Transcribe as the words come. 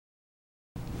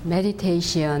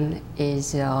Meditation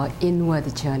is an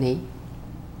inward journey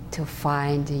to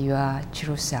find your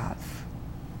true self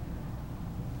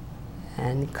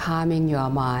and calming your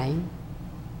mind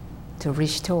to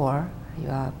restore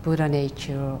your Buddha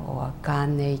nature or God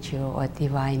nature or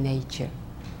divine nature.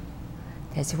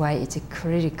 That's why it's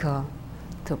critical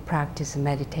to practice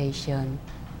meditation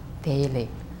daily.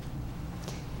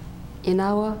 In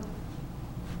our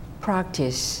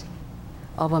practice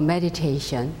of a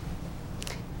meditation,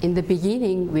 in the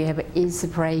beginning we have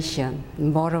inspiration,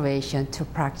 motivation to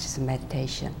practice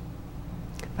meditation.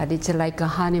 But it's like a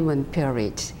honeymoon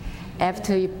period.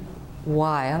 After a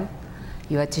while,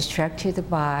 you are distracted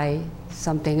by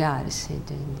something else,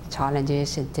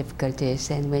 challenges and difficulties,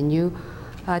 and when you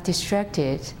are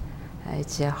distracted,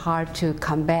 it's hard to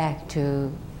come back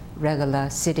to regular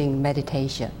sitting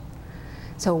meditation.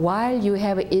 So while you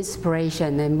have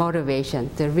inspiration and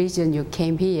motivation, the reason you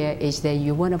came here is that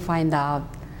you want to find out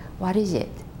what is it.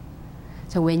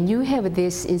 So when you have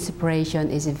this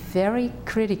inspiration, it's very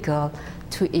critical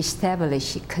to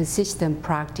establish consistent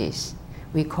practice.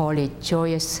 We call it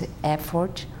joyous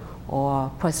effort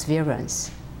or perseverance.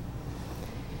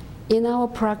 In our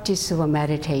practice of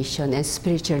meditation and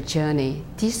spiritual journey,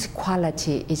 this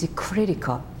quality is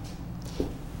critical.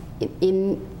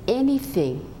 In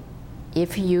anything,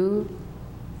 if you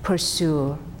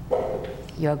pursue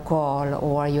your goal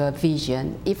or your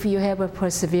vision, if you have a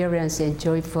perseverance and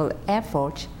joyful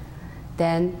effort,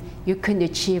 then you can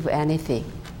achieve anything.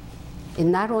 In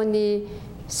not only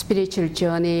spiritual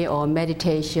journey or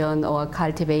meditation or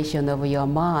cultivation of your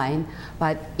mind,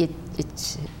 but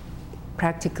it's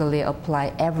practically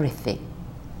apply everything.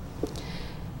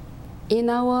 In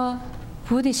our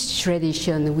Buddhist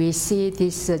tradition, we see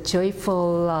this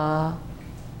joyful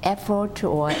effort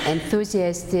or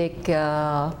enthusiastic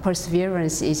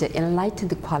perseverance is an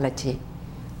enlightened quality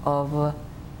of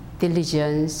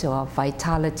diligence or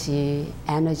vitality,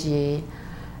 energy,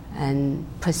 and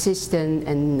persistent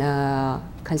and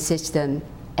consistent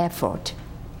effort.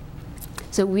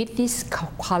 So with this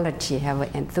quality,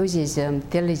 have enthusiasm,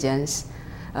 diligence,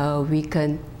 we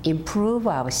can improve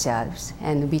ourselves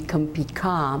and we can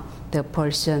become the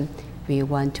person we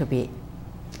want to be.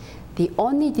 The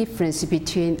only difference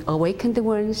between awakened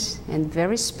ones and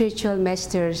very spiritual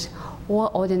masters or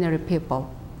ordinary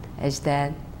people is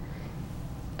that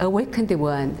awakened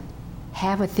ones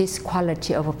have this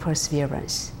quality of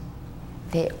perseverance.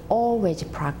 They always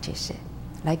practice it.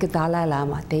 Like Dalai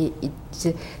Lama,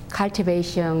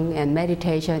 cultivation and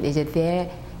meditation is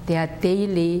their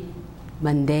daily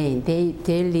mundane,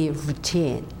 daily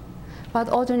routine. But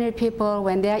ordinary people,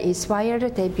 when they are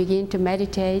inspired, they begin to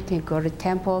meditate and go to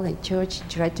temple and church,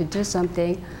 try to do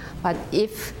something. But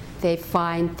if they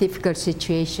find difficult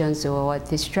situations or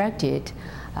distracted,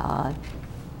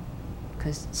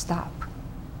 stop.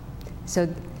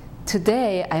 So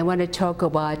today I want to talk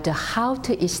about how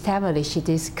to establish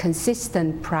this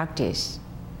consistent practice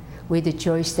with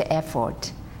joyous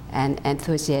effort and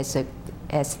enthusiastic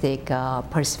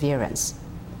perseverance.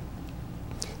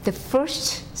 The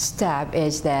first step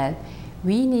is that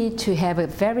we need to have a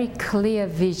very clear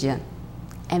vision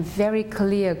and very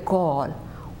clear goal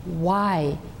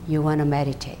why you want to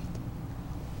meditate,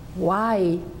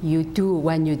 why you do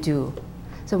what you do.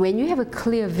 So when you have a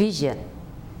clear vision,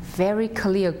 very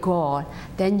clear goal,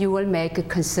 then you will make a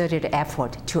concerted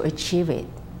effort to achieve it.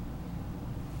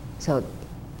 So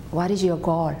what is your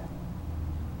goal?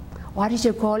 What is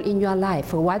your goal in your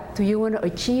life? What do you want to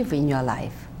achieve in your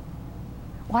life?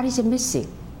 What is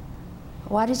missing?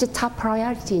 What is the top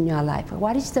priority in your life?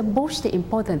 What is the most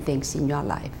important things in your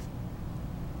life?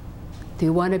 Do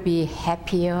you want to be a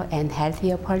happier and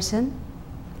healthier person?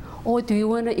 Or do you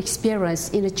want to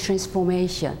experience inner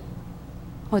transformation?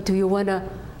 Or do you want to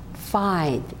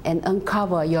find and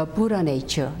uncover your Buddha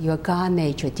nature, your God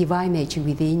nature, divine nature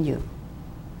within you?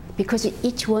 Because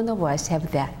each one of us have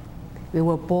that. We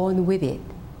were born with it.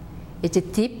 It's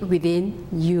deep within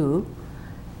you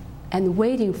and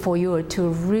waiting for you to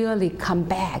really come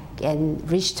back and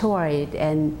restore it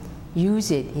and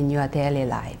use it in your daily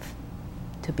life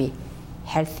to be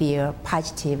healthier,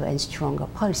 positive, and stronger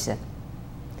person.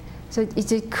 So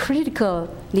it's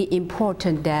critically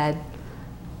important that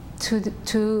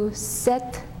to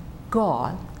set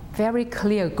goal, very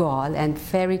clear goal and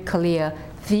very clear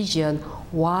vision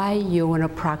why you want to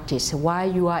practice, why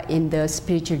you are in the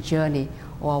spiritual journey,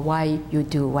 or why you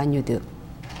do what you do.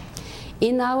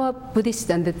 In our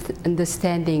Buddhist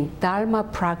understanding, Dharma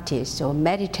practice or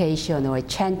meditation or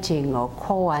chanting or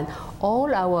koan,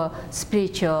 all our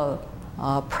spiritual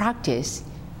practice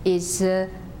is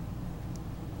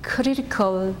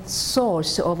critical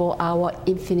source of our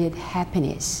infinite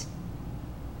happiness.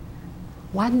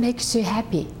 What makes you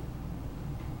happy?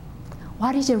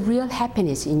 What is a real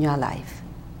happiness in your life?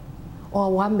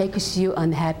 Or what makes you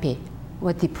unhappy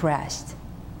or depressed?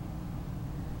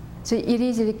 So it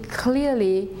is a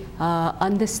clearly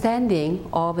understanding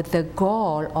of the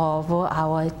goal of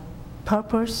our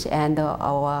purpose and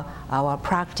our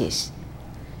practice.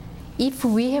 If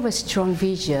we have a strong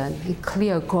vision, a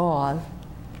clear goal,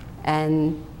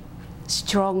 and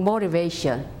strong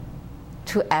motivation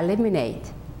to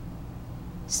eliminate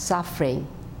suffering,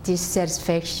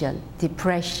 dissatisfaction,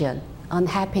 depression,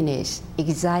 unhappiness,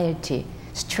 anxiety,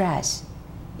 stress,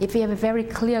 if you have a very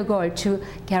clear goal to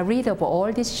get rid of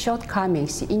all these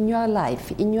shortcomings in your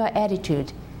life, in your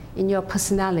attitude, in your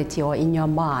personality, or in your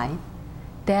mind,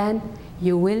 then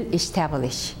you will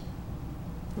establish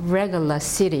regular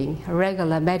sitting,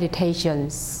 regular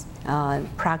meditations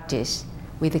practice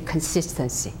with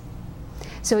consistency.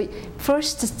 So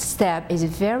first step is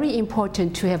very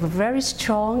important to have a very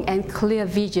strong and clear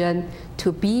vision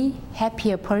to be a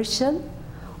happier person,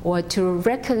 or to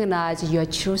recognize your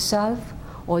true self,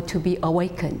 or to be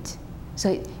awakened.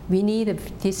 So we need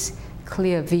this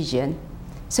clear vision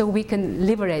so we can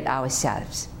liberate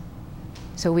ourselves,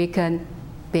 so we can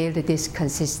build this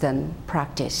consistent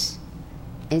practice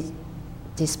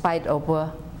despite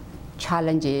of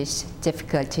challenges,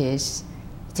 difficulties,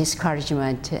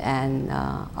 discouragement, and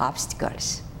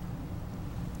obstacles.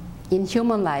 In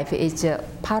human life, it's a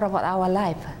part of our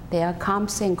life. There are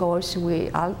comes and goes.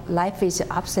 Our life is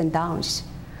ups and downs.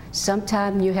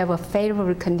 Sometimes you have a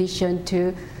favorable condition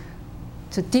to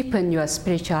deepen your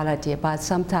spirituality, but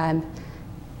sometimes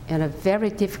in a very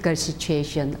difficult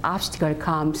situation, obstacle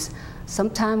comes,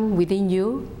 sometimes within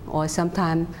you, or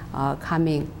sometimes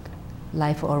coming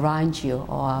life around you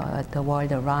or the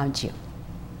world around you.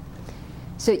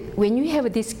 So when you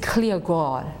have this clear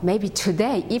goal, maybe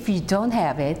today, if you don't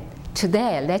have it,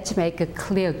 today, let's make a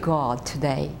clear goal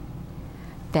today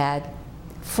that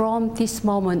from this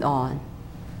moment on,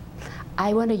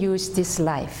 I want to use this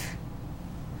life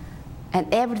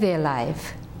and everyday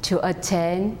life to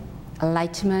attain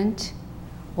enlightenment,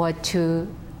 or to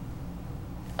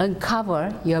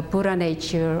uncover your Buddha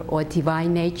nature or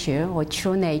divine nature or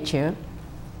true nature,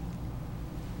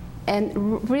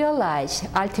 and realize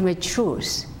ultimate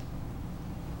truth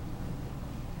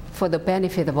for the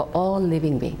benefit of all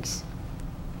living beings.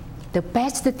 The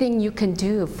best thing you can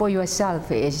do for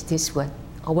yourself is this one: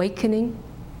 awakening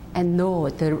and know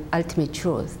the ultimate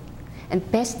truth. And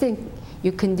best thing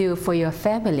you can do for your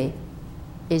family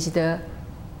is the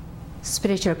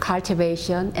spiritual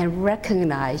cultivation, and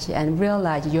recognize and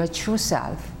realize your true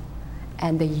self,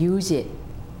 and use it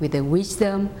with the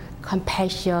wisdom,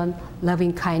 compassion,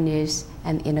 loving kindness,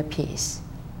 and inner peace.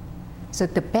 So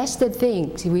the best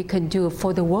thing we can do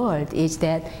for the world is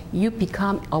that you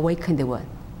become awakened one.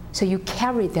 So you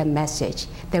carry that message,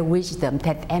 that wisdom,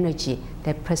 that energy,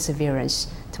 that perseverance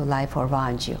to life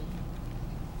around you.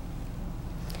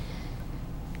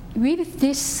 With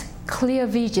this clear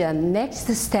vision, next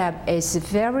step is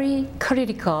very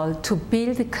critical to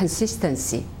build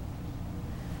consistency.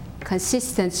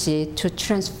 Consistency to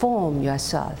transform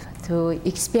yourself, to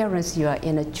experience your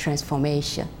inner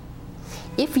transformation.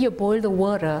 If you boil the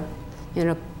water,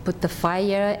 put the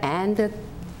fire and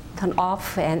turn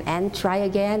off and try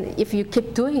again, if you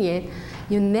keep doing it,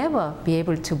 you'll never be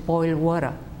able to boil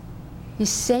water. The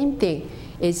same thing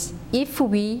is, if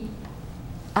we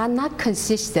are not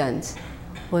consistent,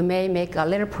 we may make a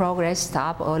little progress,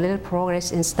 stop, or a little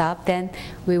progress and stop, then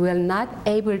we will not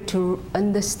able to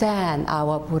understand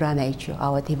our Buddha nature,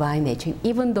 our divine nature,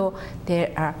 even though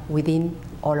they are within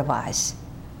all of us.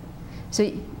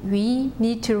 So we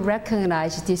need to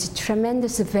recognize this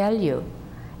tremendous value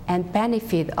and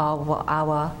benefit of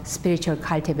our spiritual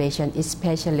cultivation,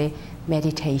 especially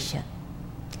meditation.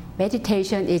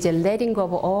 Meditation is a letting go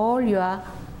of all your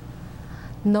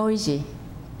noisy,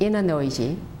 inner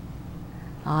noisy,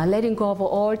 letting go of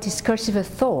all discursive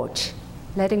thought,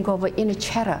 letting go of inner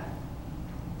chatter,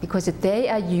 because they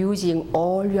are using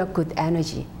all your good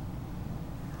energy.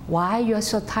 Why you are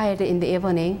so tired in the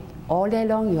evening? All day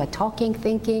long you are talking,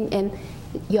 thinking, and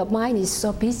your mind is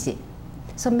so busy.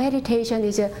 So meditation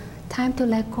is a time to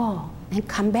let go and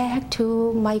come back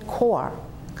to my core,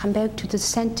 come back to the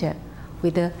center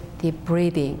with the deep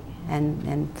breathing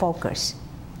and focus.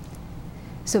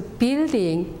 So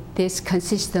building this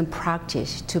consistent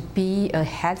practice to be a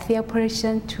healthier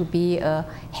person, to be a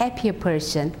happier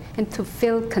person, and to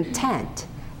feel content,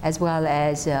 as well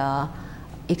as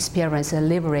experience a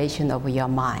liberation of your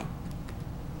mind.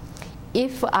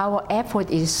 If our effort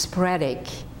is sporadic,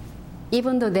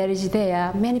 even though that is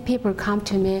there, many people come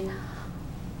to me,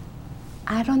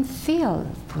 I don't feel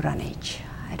Buddha nature.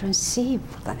 I don't see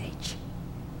Buddha nature.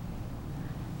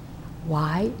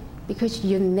 Why? Because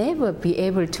you'll never be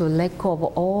able to let go of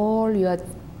all your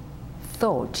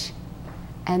thoughts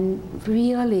and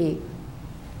really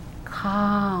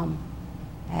calm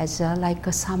as like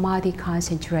a samadhi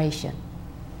concentration.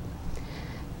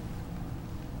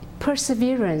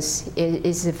 Perseverance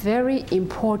is very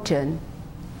important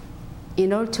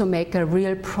in order to make a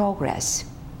real progress.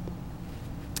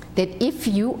 That if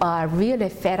you are really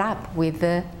fed up with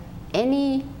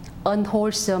any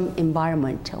unwholesome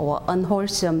environment or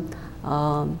unwholesome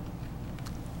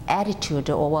attitude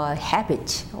or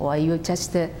habit, or you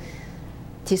just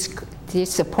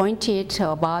disappointed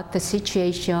about the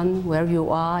situation where you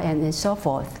are and so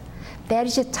forth, there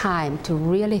is a time to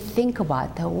really think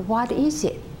about what is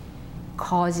it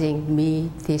causing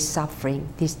me this suffering,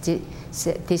 this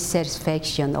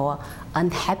dissatisfaction or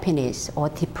unhappiness or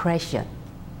depression.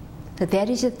 So there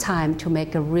is a time to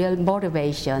make a real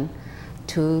motivation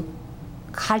to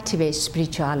cultivate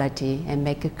spirituality and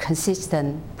make a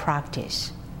consistent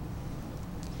practice.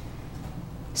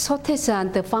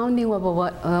 Sotaesan, the founding of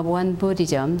Won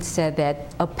Buddhism, said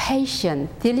that a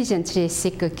patient diligently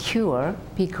seeks a cure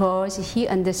because he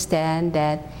understands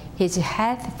that his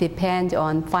health depends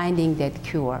on finding that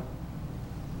cure.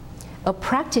 A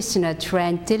practitioner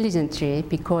trains diligently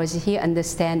because he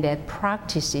understands that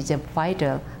practice is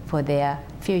vital for their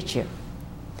future.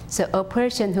 So a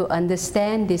person who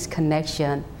understands this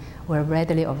connection will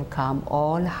readily overcome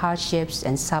all hardships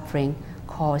and suffering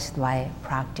caused by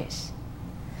practice.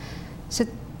 So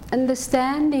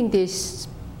understanding this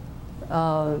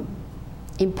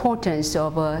importance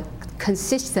of a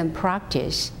consistent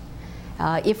practice,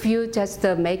 if you just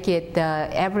make it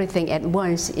everything at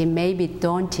once, it may be a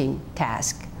daunting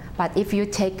task. But if you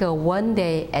take one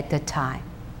day at a time,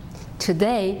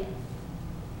 today,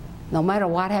 no matter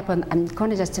what happens, I'm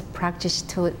going to just practice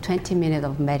 20 minutes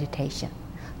of meditation,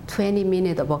 20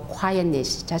 minutes of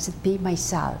quietness, just be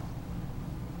myself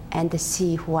and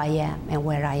see who I am and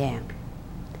where I am.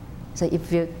 So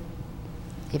if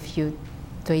you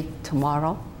do it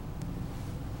tomorrow,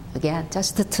 again,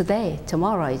 just today,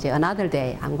 tomorrow is another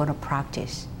day, I'm going to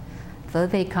practice.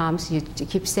 Third day comes, you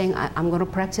keep saying, I'm going to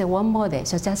practice one more day.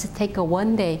 So just take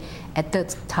one day at a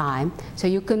time so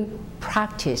you can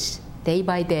practice day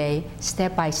by day,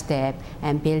 step by step,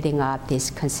 and building up this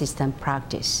consistent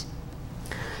practice.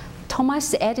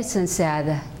 Thomas Edison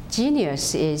said,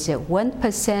 genius is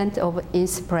 1% of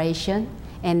inspiration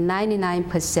and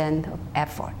 99% of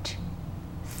effort.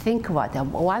 Think about that.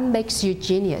 What makes you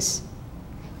genius?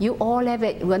 You all have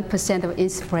 1% of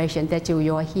inspiration that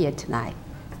you are here tonight.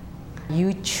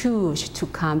 You choose to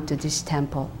come to this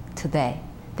temple today.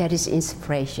 That is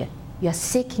inspiration. You are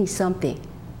seeking something.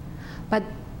 But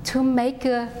to make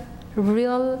a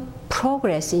real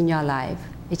progress in your life,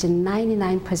 it's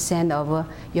 99% of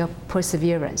your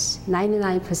perseverance,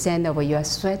 99% of your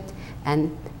sweat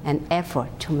and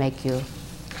effort to make you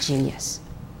genius.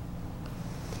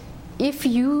 If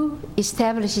you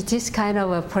establish this kind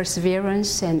of a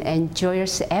perseverance and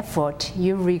joyous effort,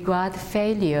 you regard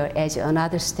failure as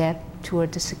another step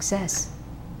toward the success.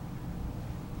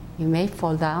 You may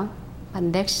fall down, but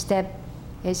next step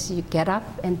is you get up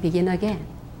and begin again.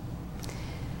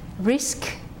 Risk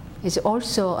is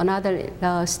also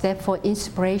another step for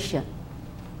inspiration.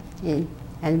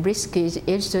 And risk is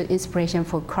also inspiration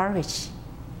for courage.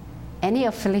 Any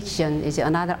affliction is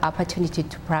another opportunity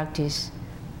to practice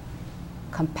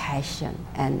compassion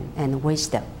and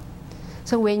wisdom.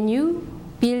 So when you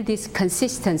build this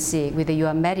consistency with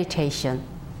your meditation,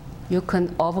 you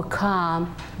can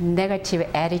overcome negative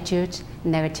attitudes,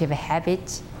 negative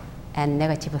habits, and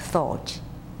negative thoughts.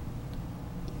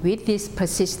 With this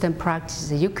persistent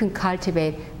practice, you can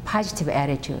cultivate positive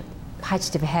attitude,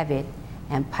 positive habit,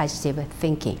 and positive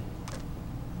thinking.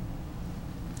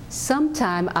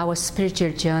 Sometimes our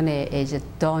spiritual journey is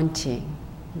daunting.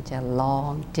 It's a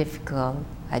long, difficult,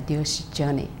 arduous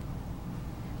journey.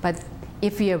 But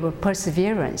if you have a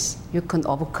perseverance, you can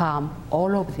overcome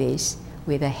all of this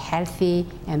with a healthy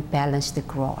and balanced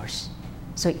growth.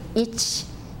 So each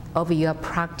of your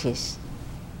practice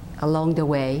along the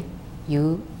way,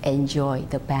 you enjoy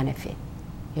the benefit.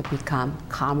 You become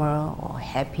calmer or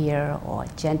happier or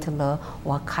gentler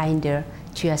or kinder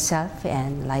to yourself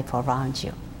and life around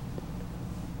you.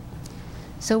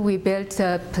 So we built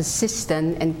a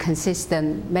persistent and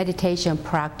consistent meditation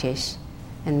practice,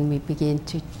 and we begin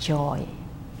to enjoy.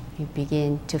 We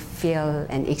begin to feel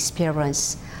and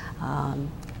experience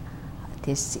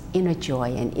this inner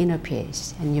joy and inner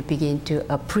peace, and you begin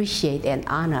to appreciate and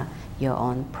honor your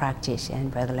own practice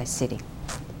and regular sitting.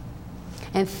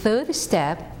 And third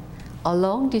step,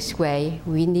 along this way,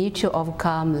 we need to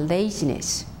overcome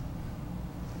laziness.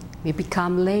 We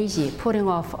become lazy, putting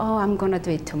off, oh, I'm going to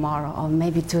do it tomorrow, or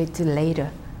maybe do it later.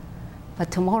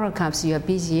 But tomorrow comes, you're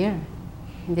busier.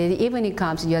 And then the evening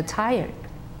comes, you're tired.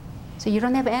 So you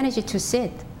don't have energy to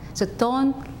sit. So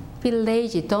don't be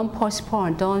lazy, don't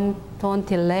postpone, don't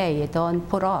delay, don't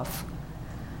put off.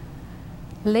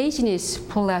 Laziness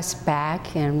pulls us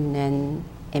back and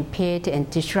impede and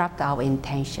disrupt our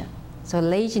intention. So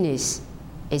laziness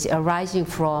is arising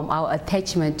from our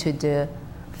attachment to the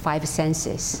five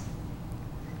senses.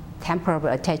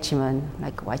 Temporary attachment,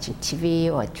 like watching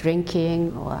TV or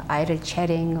drinking or idle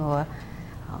chatting or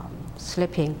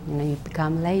sleeping, you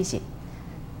become lazy.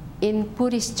 In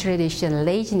Buddhist tradition,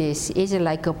 laziness is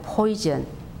like a poison,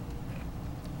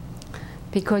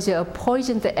 because a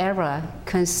poisoned arrow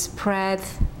can spread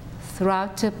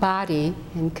throughout the body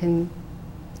and can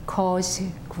cause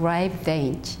grave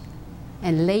danger.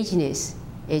 And laziness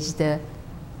is the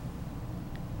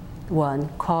one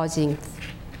causing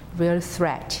real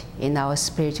threat in our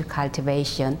spiritual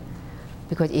cultivation,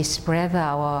 because it spreads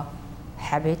our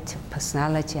habit,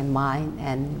 personality, and mind,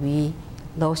 and we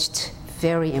lost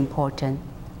very important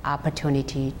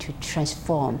opportunity to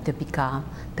transform, to become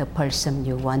the person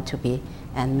you want to be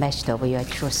and master over your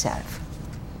true self.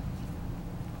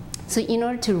 So in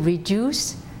order to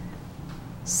reduce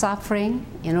suffering,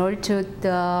 in order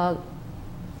to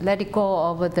let it go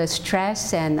of the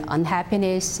stress and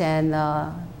unhappiness and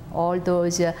all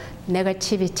those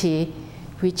negativity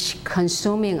which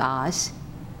consuming us,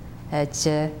 it's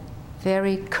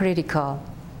very critical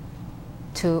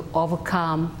to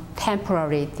overcome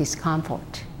temporary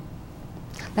discomfort.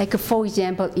 Like for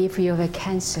example, if you have a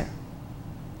cancer,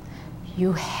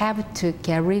 you have to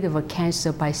get rid of a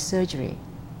cancer by surgery.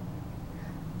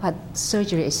 But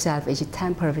surgery itself is a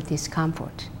temporary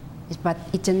discomfort. But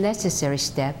it's a necessary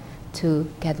step to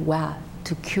get well,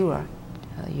 to cure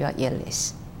your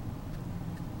illness.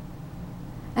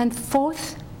 And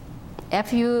fourth,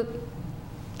 if you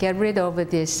get rid of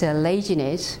this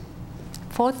laziness,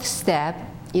 fourth step,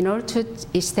 in order to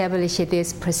establish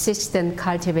this persistent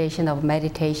cultivation of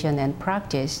meditation and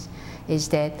practice, is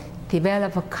that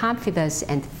develop a confidence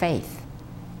and faith.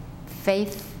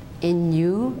 Faith in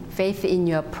you, faith in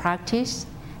your practice,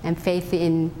 and faith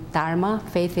in Dharma,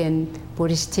 faith in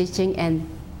Buddhist teaching, and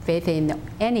faith in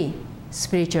any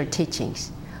spiritual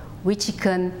teachings, which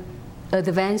can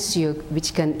advance you,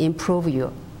 which can improve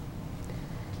you.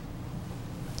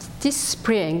 This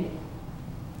spring,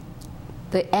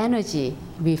 the energy,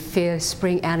 we feel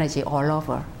spring energy all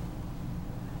over.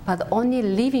 But only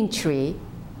living tree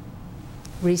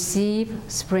receive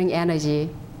spring energy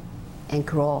and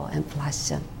grow and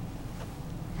blossom,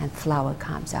 and flower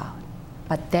comes out.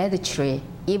 But dead tree,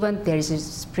 even there is a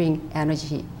spring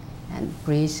energy and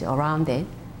breeze around it,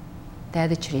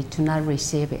 dead tree do not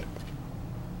receive it.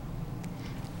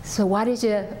 So what is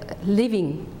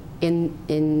living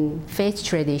in faith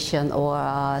tradition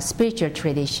or spiritual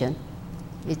tradition?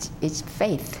 It's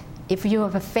faith. If you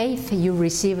have a faith, you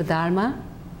receive Dharma.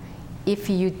 If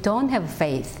you don't have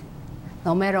faith,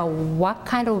 no matter what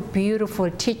kind of beautiful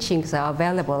teachings are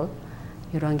available,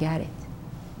 you don't get it.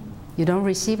 You don't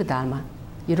receive Dharma.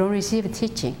 You don't receive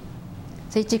teaching.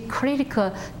 So it's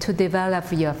critical to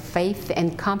develop your faith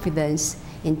and confidence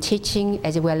in teaching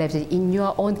as well as in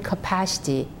your own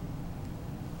capacity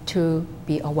to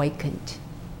be awakened.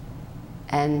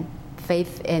 And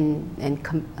faith and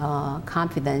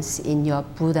confidence in your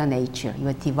Buddha nature,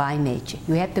 your divine nature.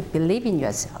 You have to believe in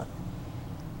yourself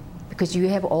because you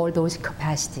have all those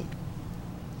capacities.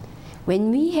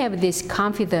 When we have this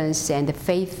confidence and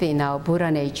faith in our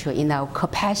Buddha nature, in our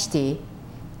capacity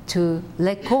to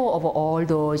let go of all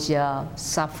those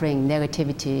suffering,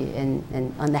 negativity,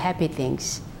 and unhappy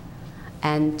things,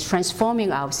 and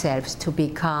transforming ourselves to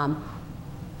become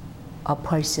a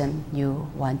person you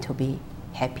want to be,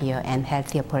 happier and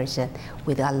healthier person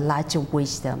with a larger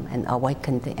wisdom and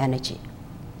awakened energy.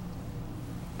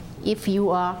 If you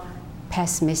are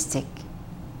pessimistic,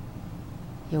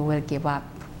 you will give up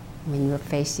when you're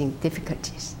facing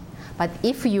difficulties. But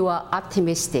if you are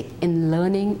optimistic in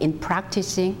learning, in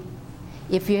practicing,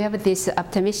 if you have this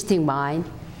optimistic mind,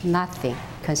 nothing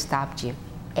can stop you.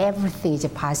 Everything is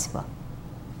possible.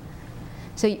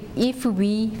 So if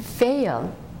we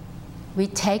fail, we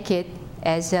take it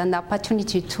as an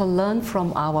opportunity to learn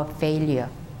from our failure.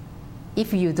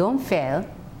 If you don't fail,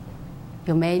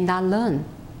 you may not learn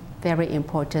very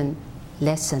important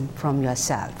lesson from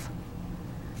yourself.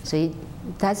 So it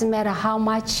doesn't matter how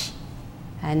much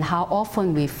and how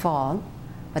often we fall,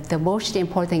 But the most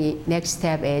important next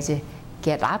step is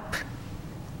get up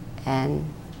and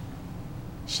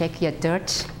shake your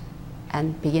dirt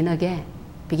and begin again.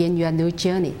 Begin your new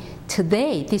journey.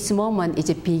 Today, this moment is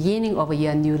the beginning of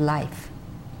your new life.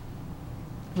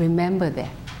 Remember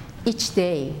that. Each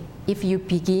day, if you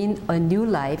begin a new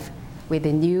life with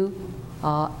a new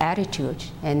attitude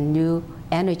and new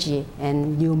energy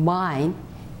and new mind,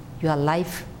 your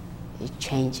life is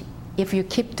changing. If you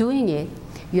keep doing it,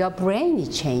 your brain is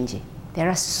changing. There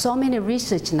are so many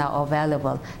research now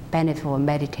available, benefit of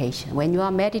meditation. When you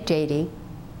are meditating,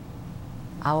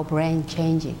 our brain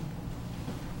changing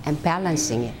and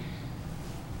balancing it.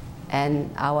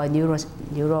 And our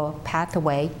neural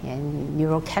pathway and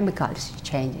neurochemicals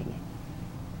changing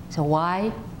it. So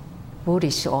why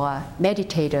Buddhists or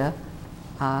meditator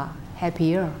are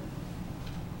happier?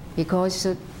 Because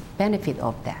of the benefit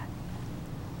of that.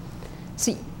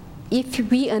 See, if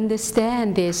we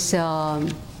understand this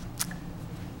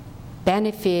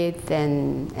benefit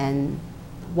and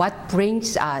what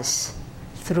brings us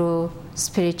through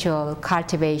spiritual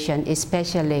cultivation,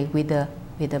 especially with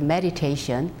the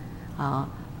meditation,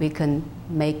 we can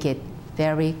make it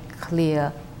very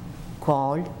clear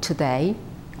goal today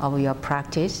of your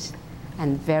practice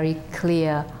and very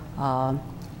clear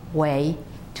way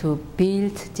to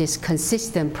build this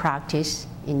consistent practice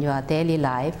in your daily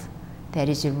life that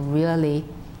is really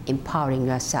empowering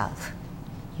yourself.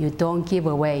 You don't give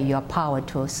away your power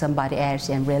to somebody else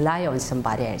and rely on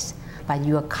somebody else, but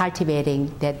you are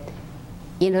cultivating that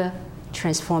inner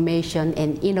transformation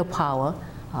and inner power.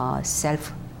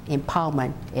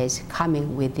 Self-empowerment is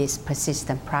coming with this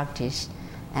persistent practice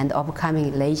and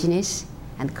overcoming laziness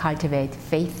and cultivate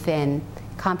faith and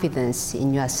confidence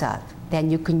in yourself. Then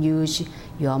you can use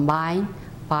your mind,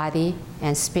 body,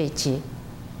 and spirit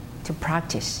to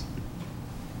practice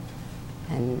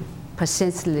and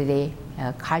persistently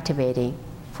cultivating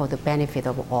for the benefit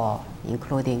of all,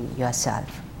 including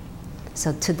yourself.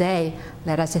 So today,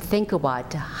 let us think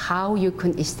about how you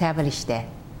can establish that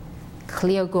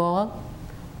clear goal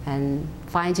and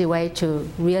find a way to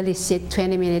really sit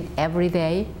 20 minutes every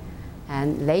day.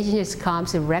 And laziness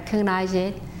comes, recognize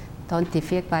it, don't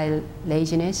defeat by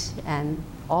laziness, and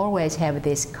always have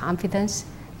this confidence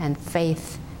and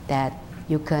faith that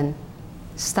you can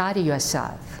study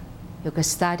yourself, you can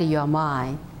study your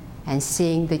mind, and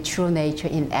seeing the true nature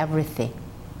in everything.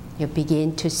 You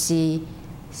begin to see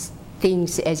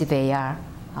things as they are,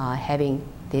 having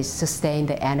this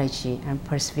sustained energy and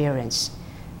perseverance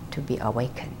to be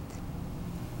awakened.